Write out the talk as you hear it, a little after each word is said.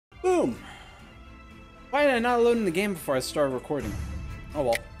Boom! Why did I not load in the game before I started recording? Oh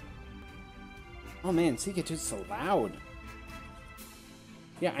well. Oh man, CK2's so loud.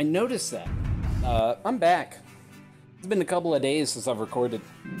 Yeah, I noticed that. I'm back. It's been a couple of days since I've recorded.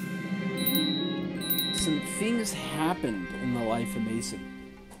 Some things happened in the life of Mason.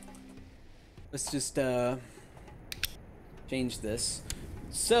 Let's just, change this.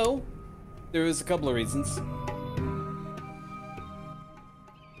 So, there was a couple of reasons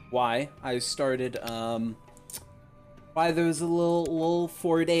why I started, why there was a little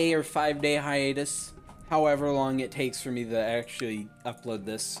 4-day or 5-day hiatus. However long it takes for me to actually upload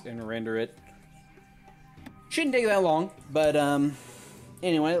this and render it. Shouldn't take that long, but,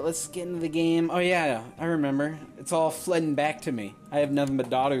 anyway, let's get into the game. Oh yeah, I remember. It's all flooding back to me. I have nothing but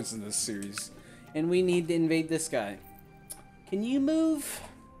daughters in this series. And we need to invade this guy. Can you move?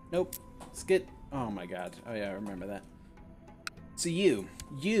 Nope. Let's get... Oh my god. Oh yeah, I remember that. So you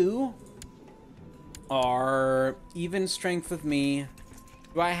are even strength with me.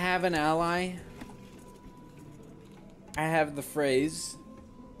 Do I have an ally? I have the phrase.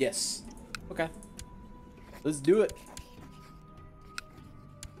 Yes. Okay. Let's do it.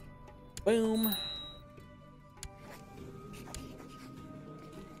 Boom.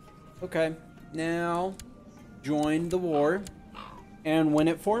 Okay. Now, join the war and win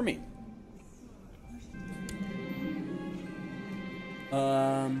it for me.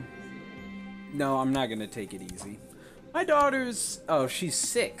 No, I'm not gonna take it easy. My daughter's... Oh, she's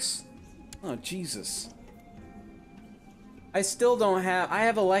 6. Oh, Jesus. I still don't have... I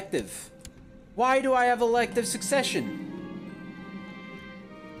have elective. Why do I have elective succession?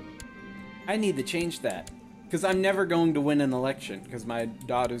 I need to change that. Because I'm never going to win an election, because my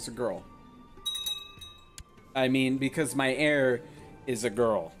daughter's a girl. I mean, because my heir is a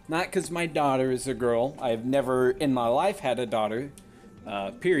girl. Not because my daughter is a girl. I've never in my life had a daughter,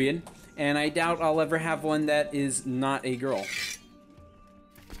 period. And I doubt I'll ever have one that is not a girl.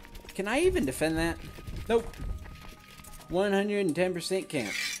 Can I even defend that? Nope. 110%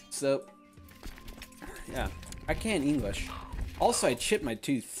 can't. So, yeah. I can't English. Also, I chipped my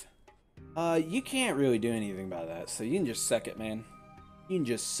tooth. You can't really do anything about that, so you can just suck it, man. You can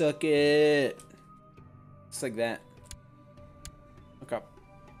just suck it. Just like that. Okay.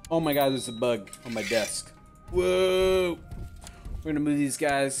 Oh my god, there's a bug on my desk. Whoa! We're gonna move these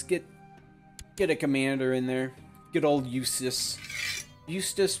guys. Get a commander in there. Get old Eustace.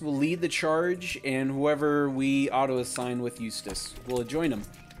 Eustace will lead the charge, and whoever we auto-assign with Eustace will join him.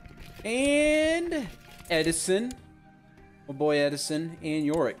 And Edison. My boy Edison and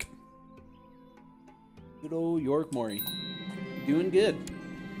Yorick. Good old York Mori. Doing good.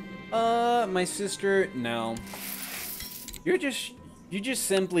 My sister, no. You just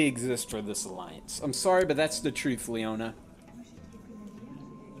simply exist for this alliance. I'm sorry, but that's the truth, Leona.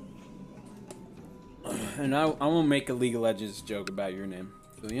 And I won't make a League of Legends joke about your name,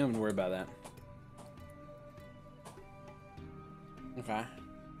 so you don't have to worry about that. Okay.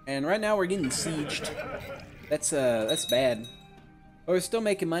 And right now we're getting sieged. That's bad. But we're still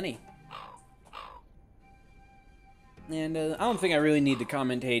making money. And I don't think I really need to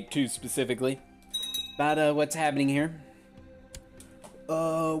commentate too specifically about what's happening here.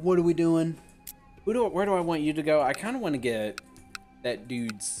 What are we doing? Where do I want you to go? I kind of want to get that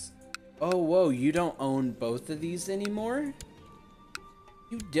dude's... Oh, whoa, you don't own both of these anymore?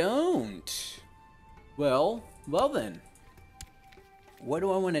 You don't. Well then. What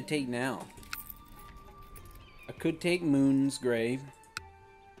do I want to take now? I could take Moon's Grave.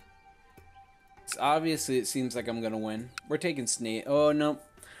 Obviously, it seems like I'm gonna win. We're taking Snake. Oh, no.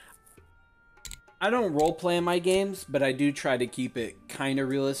 I don't roleplay in my games, but I do try to keep it kind of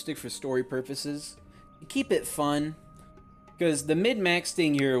realistic for story purposes. Keep it fun. Because the mid-max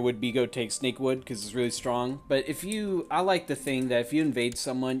thing here would be go take Snakewood, because it's really strong. But if you... I like the thing that if you invade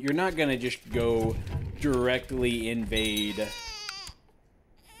someone, you're not gonna just go directly invade...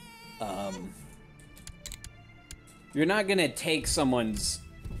 You're not gonna take someone's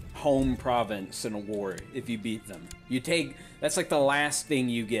home province in a war if you beat them. You take... That's like the last thing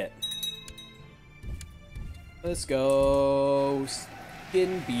you get. Let's go.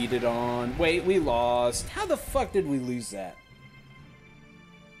 Getting beated on. Wait, we lost. How the fuck did we lose that?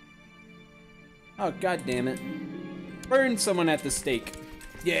 Oh, god damn it. Burn someone at the stake.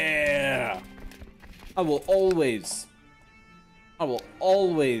 Yeah! I will always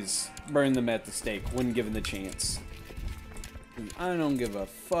burn them at the stake when given the chance. I don't give a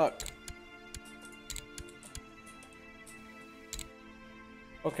fuck.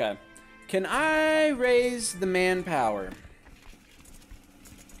 Okay. Can I raise the manpower?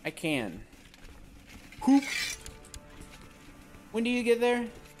 I can. Whoop. When do you get there?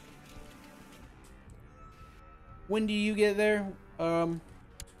 When do you get there? Oh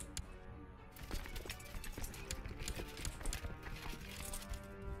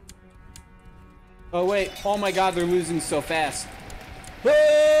wait, oh my god, they're losing so fast.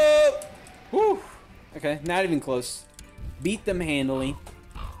 Whoa! Whew. Okay, not even close. Beat them handily.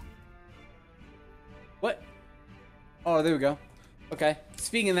 What? Oh, there we go. Okay,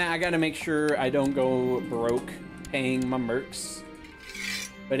 speaking of that, I gotta make sure I don't go broke paying my mercs.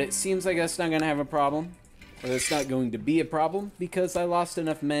 But it seems like that's not gonna have a problem. Or that's not going to be a problem, because I lost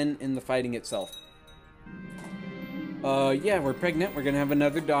enough men in the fighting itself. Yeah, we're pregnant. We're gonna have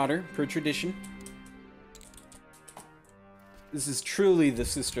another daughter, per tradition. This is truly the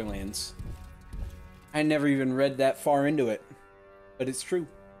Sisterlands. I never even read that far into it, but it's true.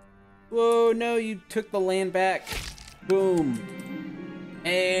 Whoa, no, you took the land back. Boom.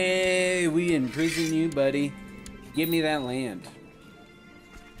 Hey, we imprison you, buddy. Give me that land.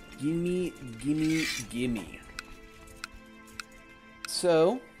 Gimme, gimme, gimme.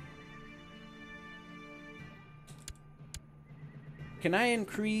 So, can I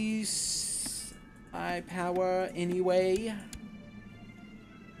increase my power anyway?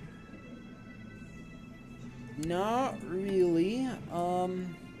 Not really.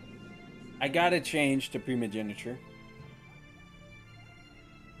 I gotta change to primogeniture.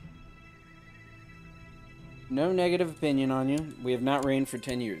 No negative opinion on you. We have not reigned for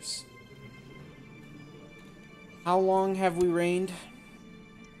 10 years. How long have we reigned?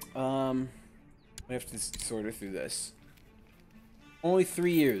 We have to sort of through this. Only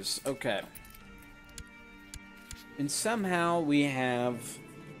 3 years. Okay. And somehow we have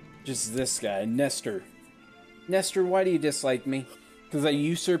just this guy, Nestor. Nestor, why do you dislike me? Because I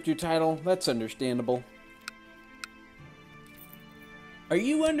usurped your title? That's understandable. Are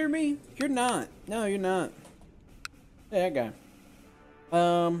you under me? You're not. No, you're not. Yeah, that guy.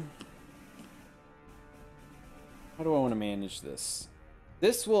 How do I want to manage this?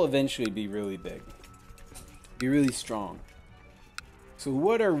 This will eventually be really big. Be really strong. So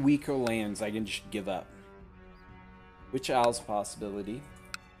what are weaker lands I can just give up? Witch Owl's a possibility.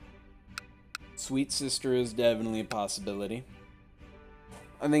 Sweet Sister is definitely a possibility.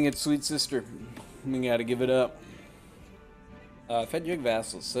 I think it's Sweet Sister. We gotta give it up. Fedric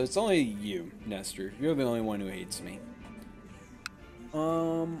Vassals. So it's only you, Nestor. You're the only one who hates me.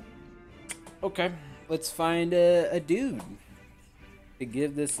 Okay. Let's find a dude to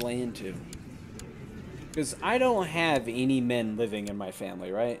give this land to. Because I don't have any men living in my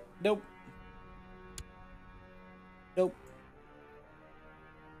family, right? Nope. Nope.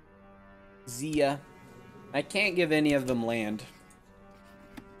 Zia. I can't give any of them land.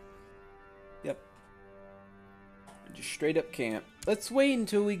 Yep. Just straight up can't. Let's wait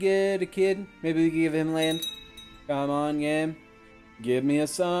until we get a kid. Maybe we can give him land. Come on, game. Give me a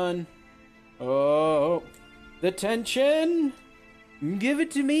son. Oh. The tension. Give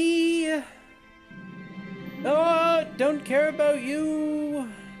it to me. Oh, don't care about you.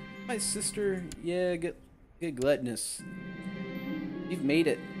 My sister. Yeah, get gluttonous. You've made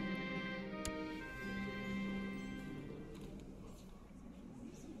it.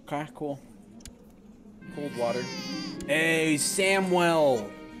 Okay, cool. Cold water. Hey, Samwell!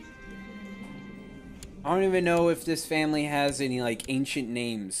 I don't even know if this family has any, like, ancient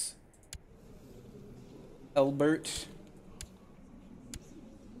names. Elbert.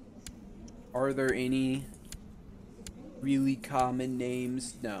 Are there any really common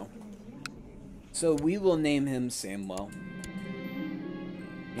names? No. So we will name him Samwell.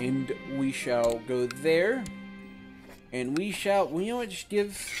 And we shall go there. And we shall, well, you know what, just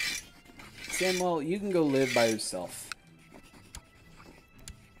give Samwell, you can go live by yourself.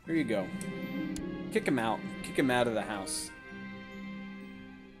 Here you go. Kick him out. Kick him out of the house.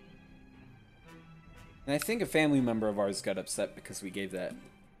 And I think a family member of ours got upset because we gave that.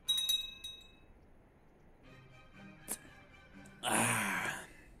 Ah.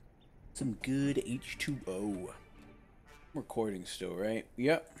 Some good H2O. I'm recording still, right?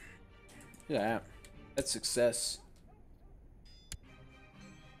 Yep. Look at that. That's success.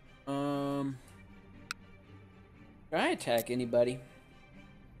 Can I attack anybody?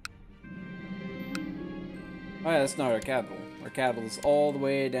 Oh yeah, that's not our capital. Our capital is all the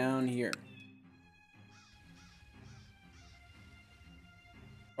way down here.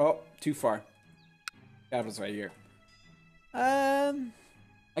 Oh, too far. Capital's right here. I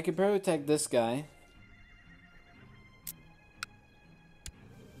could probably attack this guy.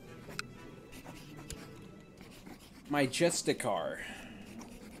 My Justicar.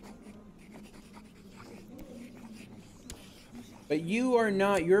 But you are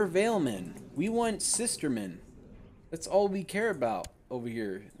not your Veilmen. We want Sistermen. That's all we care about over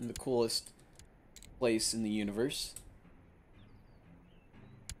here in the coolest place in the universe.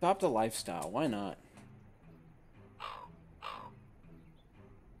 Adopt a lifestyle. Why not?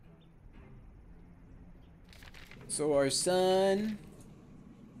 So our son,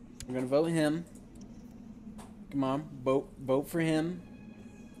 we're gonna vote him. Come on, vote for him.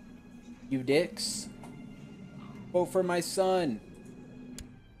 You dicks. Vote for my son.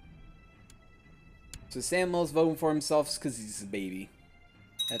 So Samuel's voting for himself because he's a baby.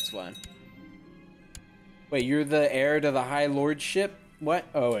 That's why. Wait, you're the heir to the High Lordship? What?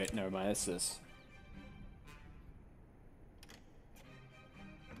 Oh wait, never mind. That's this.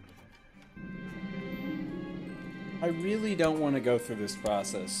 I really don't want to go through this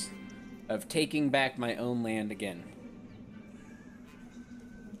process of taking back my own land again.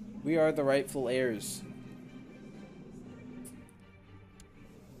 We are the rightful heirs.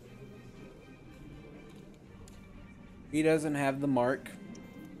 He doesn't have the mark.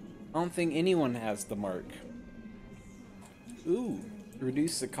 I don't think anyone has the mark. Ooh,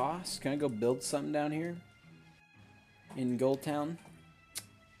 reduce the cost. Can I go build something down here? In Goldtown?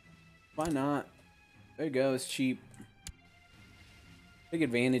 Why not? There you go, it's cheap. Take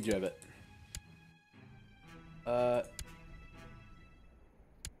advantage of it.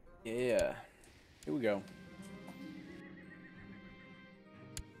 Yeah. Here we go.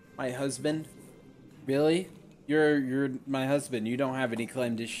 My husband? Really? You're my husband. You don't have any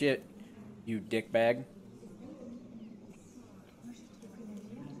claim to shit, you dickbag.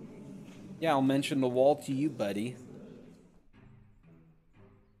 Yeah, I'll mention the wall to you, buddy.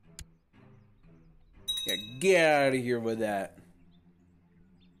 Yeah, get out of here with that,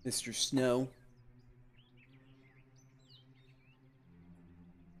 Mr. Snow.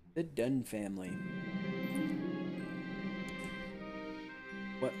 The Dunn family.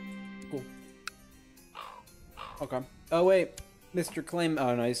 What? Cool. Okay. Oh, wait. Mr. Claim.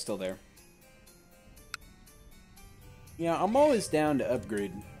 Oh, no, he's still there. Yeah, I'm always down to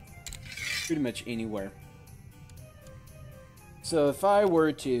upgrade. Pretty much anywhere. So if I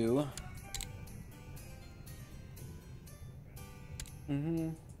were to...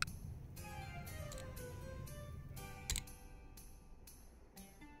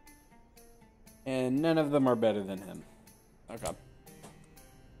 And none of them are better than him. Okay.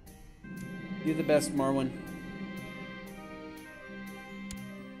 You're the best, Marwin.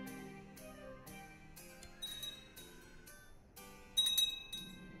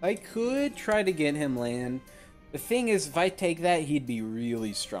 I could try to get him land. The thing is, if I take that, he'd be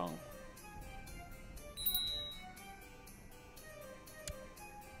really strong.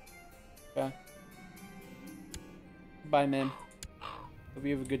 Okay. Bye, man. Hope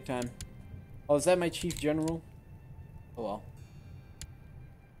you have a good time. Oh, is that my chief general? Oh, well.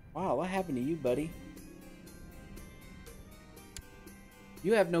 Wow, what happened to you, buddy?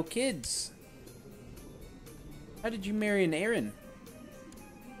 You have no kids. How did you marry an Aaron?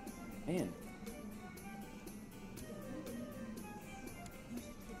 Man.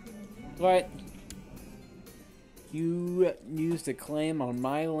 What? You used a claim on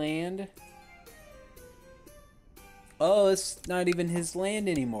my land? Oh, it's not even his land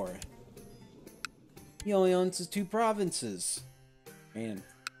anymore. He only owns the 2 provinces. Man,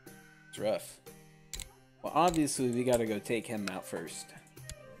 it's rough. Well, obviously, we gotta go take him out first.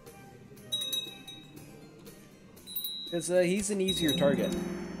 Because he's an easier target.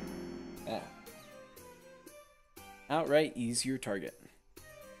 Yeah. Outright easier target.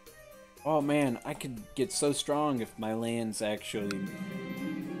 Oh man, I could get so strong if my land's actually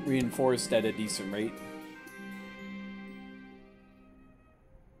reinforced at a decent rate.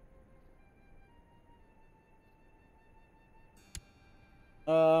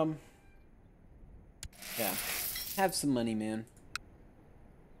 Yeah. Have some money, man.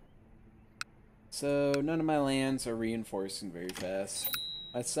 So, none of my lands are reinforcing very fast.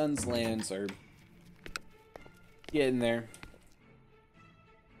 My son's lands are getting there.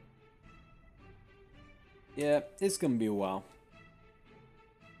 Yeah, it's gonna be a while.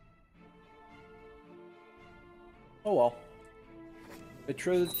 Oh well.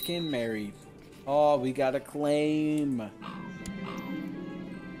 Betrothed can marry. Oh, we got a claim.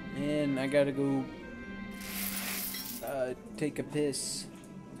 And I gotta go take a piss.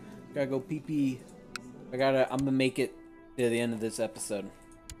 Gotta go pee pee. I'm gonna make it to the end of this episode.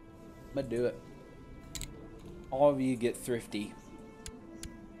 I'm gonna do it. All of you get thrifty.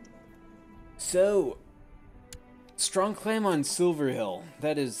 So, strong claim on Silver Hill.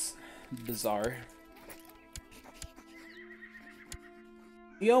 That is bizarre.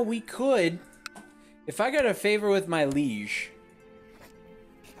 Yo, we could, if I got a favor with my liege.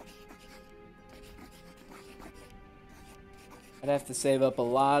 I'd have to save up a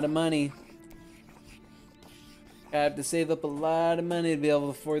lot of money. I have to save up a lot of money to be able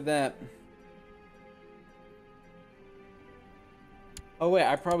to afford that. Oh wait,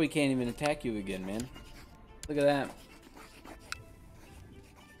 I probably can't even attack you again, man. Look at that.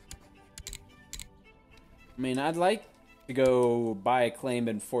 I mean, I'd like to go buy a claim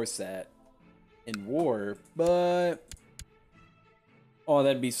and force that in war, but... Oh,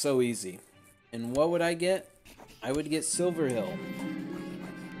 that'd be so easy. And what would I get? I would get Silver Hill.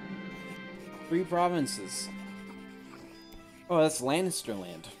 3 provinces. Oh, that's Lannister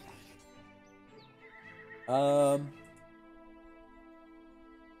land.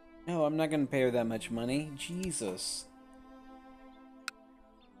 No, I'm not gonna pay her that much money. Jesus.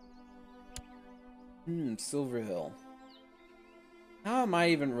 Silver Hill. How am I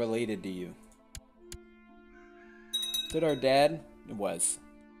even related to you? Is it our dad? It was.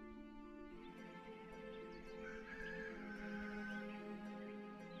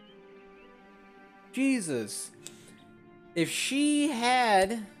 Jesus. If she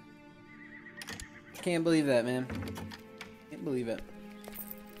had... Can't believe that, man. Can't believe it.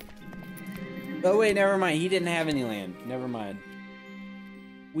 Oh, wait, never mind. He didn't have any land. Never mind.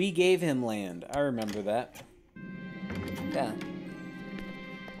 We gave him land. I remember that. Yeah.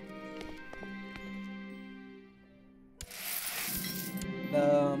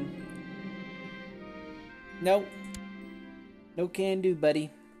 Nope. No can do, buddy.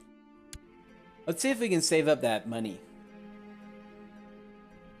 Let's see if we can save up that money.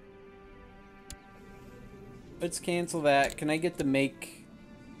 Let's cancel that. Can I get to make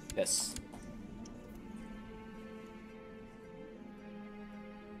this?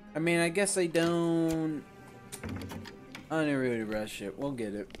 I mean, I guess I don't really rush it. We'll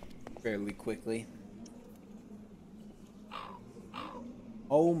get it fairly quickly.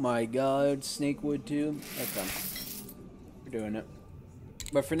 Oh my god, Snakewood too? Okay. We're doing it.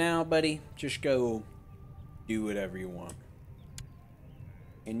 But for now, buddy, just go do whatever you want.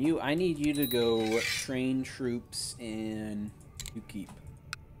 And I need you to go train troops in Newkeep.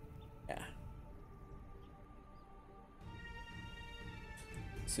 Yeah.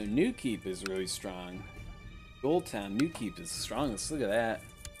 So Newkeep is really strong. Goldtown, Newkeep is the strongest. Look at that.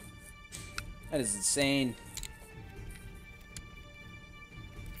 That is insane.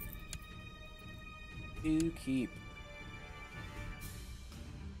 Newkeep.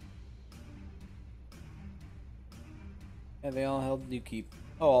 Yeah, they all held Newkeep.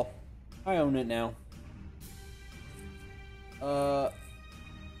 Oh well. I own it now.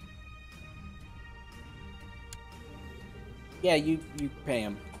 Yeah, you pay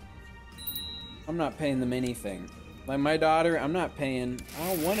them. I'm not paying them anything. Like my daughter, I'm not paying. I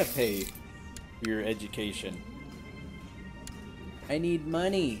don't want to pay for your education. I need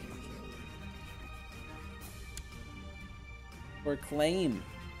money. For claim.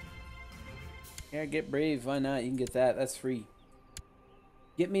 Yeah, get brave. Why not? You can get that. That's free.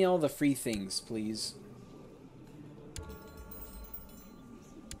 Get me all the free things, please.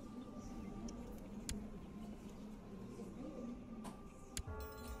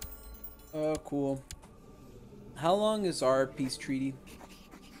 Oh, cool. How long is our peace treaty?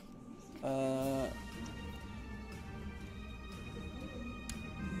 I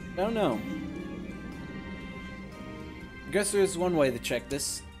don't know. I guess there's one way to check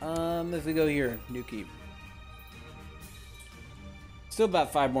this. If we go here, Newkeep. Still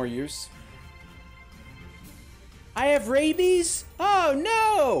about 5 more years. I have rabies? Oh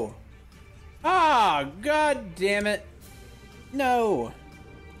no! Ah, god damn it. No.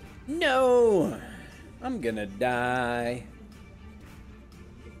 No. I'm gonna die.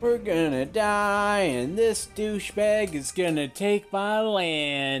 We're gonna die, and this douchebag is gonna take my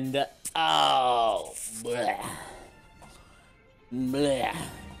land. Oh. Bleh. Bleh.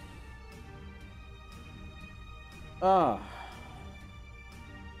 Ah.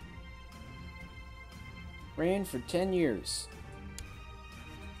 Ran for 10 years.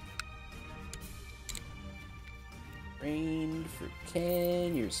 Reigned for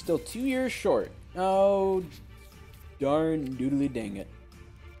 10 years. Still 2 years short. Oh, darn doodly dang it.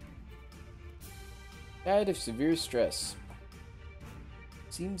 Died of severe stress.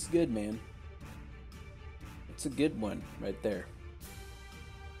 Seems good, man. It's a good one right there.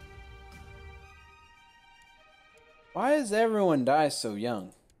 Why does everyone die so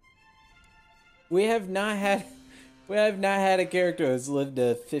young? We have not had a character who's lived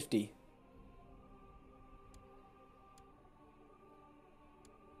to 50.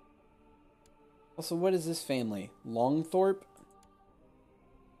 Also, what is this family? Longthorpe?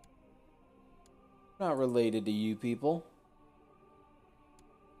 Not related to you people.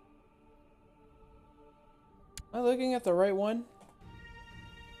 Am I looking at the right one?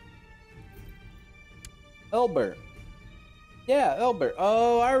 Elbert. Yeah, Elbert.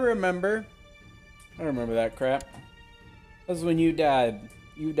 Oh, I remember. I remember that crap. That was when you died.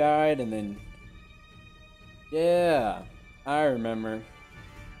 You died and then... Yeah, I remember.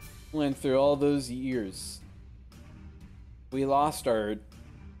 Went through all those years. We lost our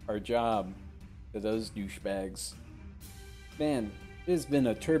job to those douchebags. Man, it has been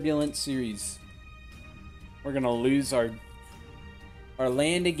a turbulent series. We're gonna lose our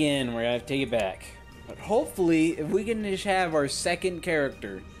land again. We're gonna have to take it back. But hopefully, if we can just have our second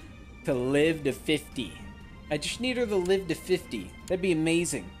character to live to 50. I just need her to live to 50. That'd be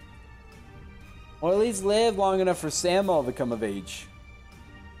amazing. Or at least live long enough for Samuel to come of age.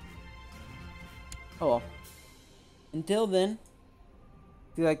 Oh well. Until then,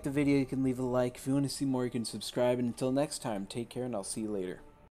 if you liked the video, you can leave a like. If you want to see more, you can subscribe. And until next time, take care and I'll see you later.